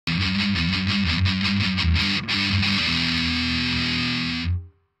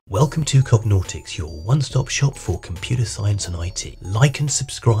Welcome to Cognautics, your one-stop shop for computer science and IT. Like and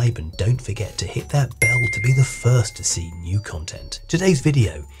subscribe, and don't forget to hit that bell to be the first to see new content. Today's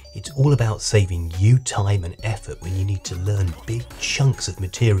video, it's all about saving you time and effort when you need to learn big chunks of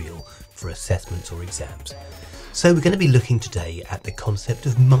material for assessments or exams. So we're going to be looking today at the concept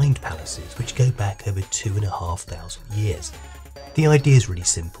of mind palaces, which go back over 2,500 years. The idea is really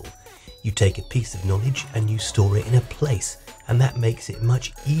simple. You take a piece of knowledge and you store it in a place, and that makes it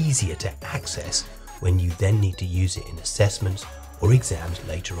much easier to access when you then need to use it in assessments or exams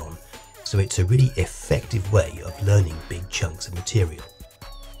later on. So it's a really effective way of learning big chunks of material.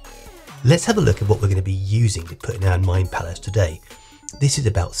 Let's have a look at what we're going to be using to put in our mind palace today. This is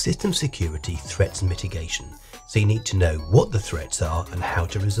about system security, threats and mitigation. So you need to know what the threats are and how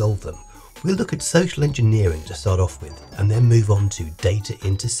to resolve them. We'll look at social engineering to start off with, and then move on to data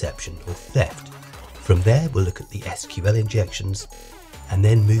interception or theft. From there, we'll look at the SQL injections, and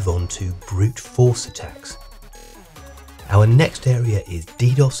then move on to brute force attacks. Our next area is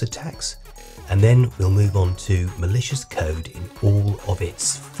DDoS attacks, and then we'll move on to malicious code in all of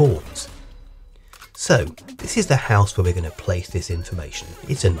its forms. So, this is the house where we're going to place this information.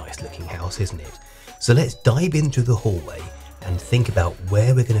 It's a nice looking house, isn't it? So let's dive in through the hallway and think about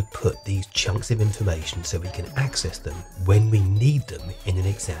where we're going to put these chunks of information so we can access them when we need them in an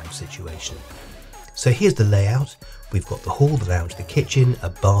exam situation. So here's the layout. We've got the hall, the lounge, the kitchen, a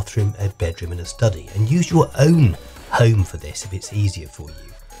bathroom, a bedroom and a study, and use your own home for this if it's easier for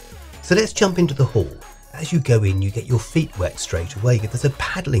you. So let's jump into the hall. As you go in, you get your feet wet straight away. There's a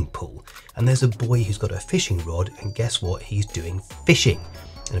paddling pool, and there's a boy who's got a fishing rod, and guess what? He's doing fishing.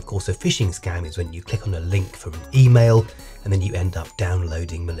 And of course, a phishing scam is when you click on a link for an email and then you end up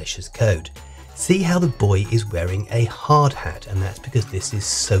downloading malicious code. See how the boy is wearing a hard hat, and that's because this is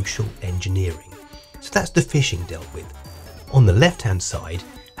social engineering. So that's the phishing dealt with. On the left hand side,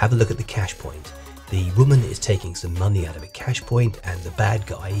 have a look at the cash point. The woman is taking some money out of a cash point, and the bad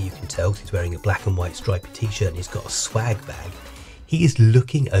guy, you can tell he's wearing a black and white stripy t-shirt and he's got a swag bag. He is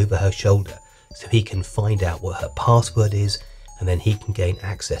looking over her shoulder so he can find out what her password is, and then he can gain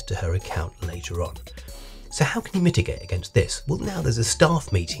access to her account later on. So how can you mitigate against this? Well, now there's a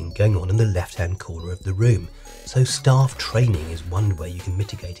staff meeting going on in the left hand corner of the room. So staff training is one way you can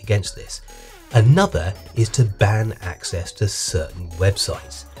mitigate against this. Another is to ban access to certain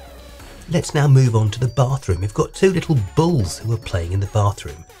websites. Let's now move on to the bathroom. We've got two little bulls who are playing in the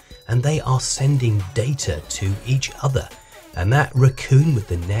bathroom, and they are sending data to each other. And that raccoon with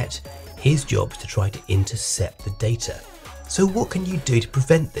the net, his job is to try to intercept the data. So what can you do to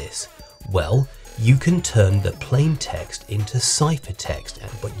prevent this? Well, you can turn the plain text into ciphertext,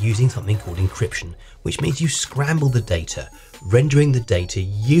 but using something called encryption, which means you scramble the data, rendering the data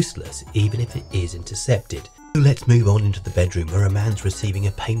useless even if it is intercepted. So let's move on into the bedroom, where a man's receiving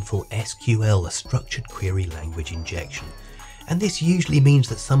a painful SQL, a structured query language injection. And this usually means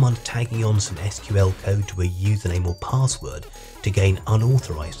that someone's tagging on some SQL code to a username or password to gain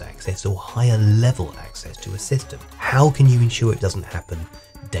unauthorized access or higher level access to a system. How can you ensure it doesn't happen?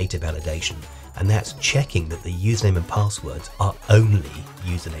 Data validation. And that's checking that the username and passwords are only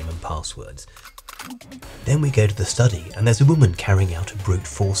username and passwords. Then we go to the study, and there's a woman carrying out a brute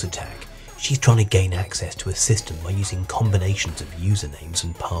force attack. She's trying to gain access to a system by using combinations of usernames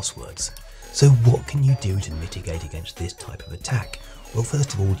and passwords. So what can you do to mitigate against this type of attack? Well,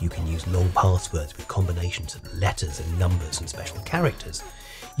 first of all, you can use long passwords with combinations of letters and numbers and special characters.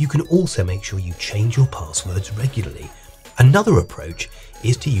 You can also make sure you change your passwords regularly. Another approach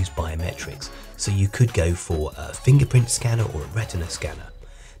is to use biometrics. So you could go for a fingerprint scanner or a retina scanner.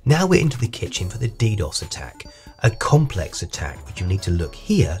 Now we're into the kitchen for the DDoS attack, a complex attack which you need to look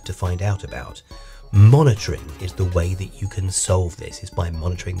here to find out about. Monitoring is the way that you can solve this, is by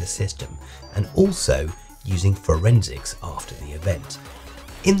monitoring the system and also using forensics after the event.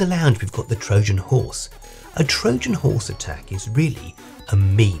 In the lounge, we've got the Trojan horse. A Trojan horse attack is really a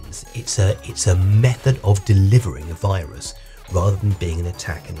means. It's a method of delivering a virus rather than being an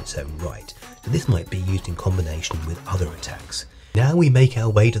attack in its own right. So this might be used in combination with other attacks. Now we make our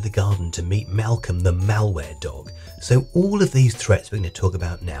way to the garden to meet Malcolm the malware dog. So all of these threats we're going to talk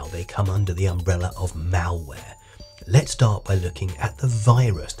about now, they come under the umbrella of malware. Let's start by looking at the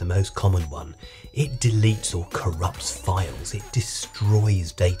virus, the most common one. It deletes or corrupts files, it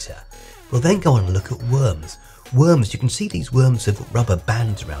destroys data. We'll then go on and look at worms. Worms, you can see these worms have got rubber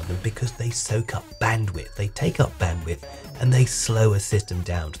bands around them because they soak up bandwidth. They take up bandwidth and they slow a system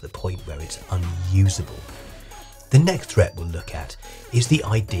down to the point where it's unusable. The next threat we'll look at is the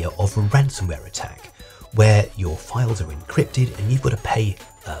idea of a ransomware attack, where your files are encrypted and you've got to pay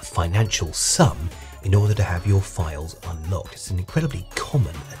a financial sum in order to have your files unlocked. It's an incredibly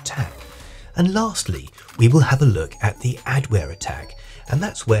common attack. And lastly, we will have a look at the adware attack, and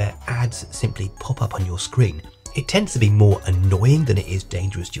that's where ads simply pop up on your screen. It tends to be more annoying than it is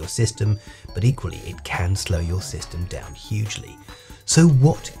dangerous to your system, but equally it can slow your system down hugely. So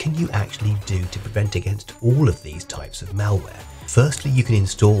what can you actually do to prevent against all of these types of malware? Firstly, you can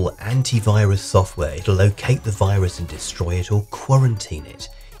install antivirus software. It'll locate the virus and destroy it or quarantine it.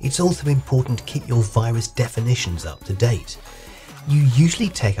 It's also important to keep your virus definitions up to date. You usually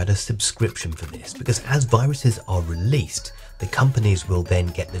take out a subscription for this because as viruses are released, the companies will then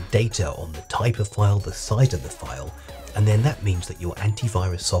get the data on the type of file, the size of the file, and then that means that your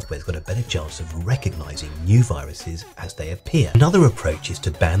antivirus software's got a better chance of recognizing new viruses as they appear. Another approach is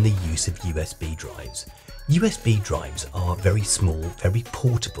to ban the use of USB drives. USB drives are very small, very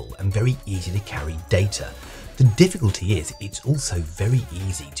portable, and very easy to carry data. The difficulty is it's also very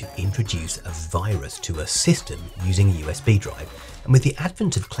easy to introduce a virus to a system using a USB drive, and with the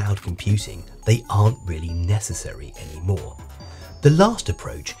advent of cloud computing, they aren't really necessary anymore. The last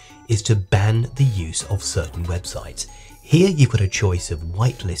approach is to ban the use of certain websites. Here you've got a choice of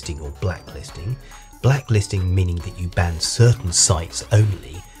whitelisting or blacklisting. Blacklisting meaning that you ban certain sites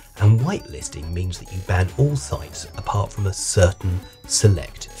only, and whitelisting means that you ban all sites apart from a certain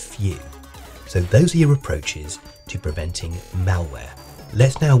select few. So those are your approaches to preventing malware.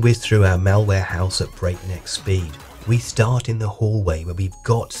 Let's now whiz through our malware house at breakneck speed. We start in the hallway where we've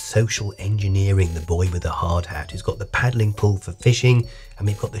got social engineering, the boy with the hard hat who's got the paddling pool for fishing, and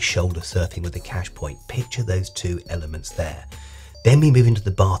we've got the shoulder surfing with the cache point. Picture those two elements there. Then we move into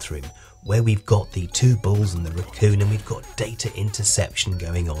the bathroom where we've got the two bulls and the raccoon, and we've got data interception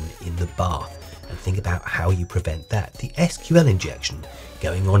going on in the bath. And think about how you prevent that. The SQL injection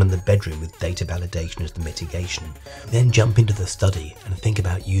going on in the bedroom with data validation as the mitigation. Then jump into the study and think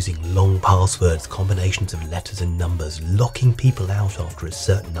about using long passwords, combinations of letters and numbers, locking people out after a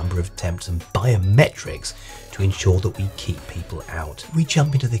certain number of attempts, and biometrics to ensure that we keep people out. We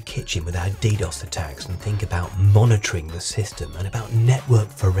jump into the kitchen with our DDoS attacks and think about monitoring the system and about network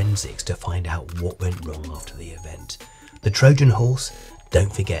forensics to find out what went wrong after the event. The Trojan horse,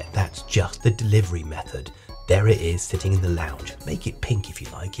 don't forget that's just the delivery method. There it is sitting in the lounge. Make it pink if you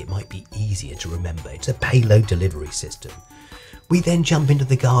like, it might be easier to remember. It's a payload delivery system. We then jump into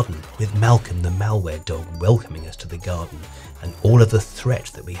the garden with Malcolm the malware dog welcoming us to the garden and all of the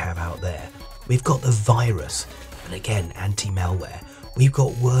threats that we have out there. We've got the virus, and again anti-malware. We've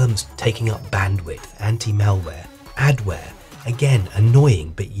got worms taking up bandwidth, anti-malware. Adware, again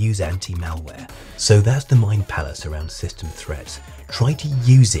annoying but use anti-malware. So that's the mind palace around system threats. Try to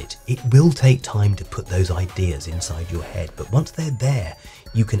use it. It will take time to put those ideas inside your head, but once they're there,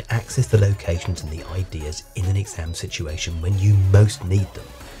 you can access the locations and the ideas in an exam situation when you most need them.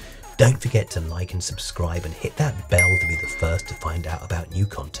 Don't forget to like and subscribe and hit that bell to be the first to find out about new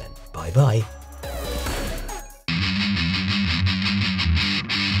content. Bye bye.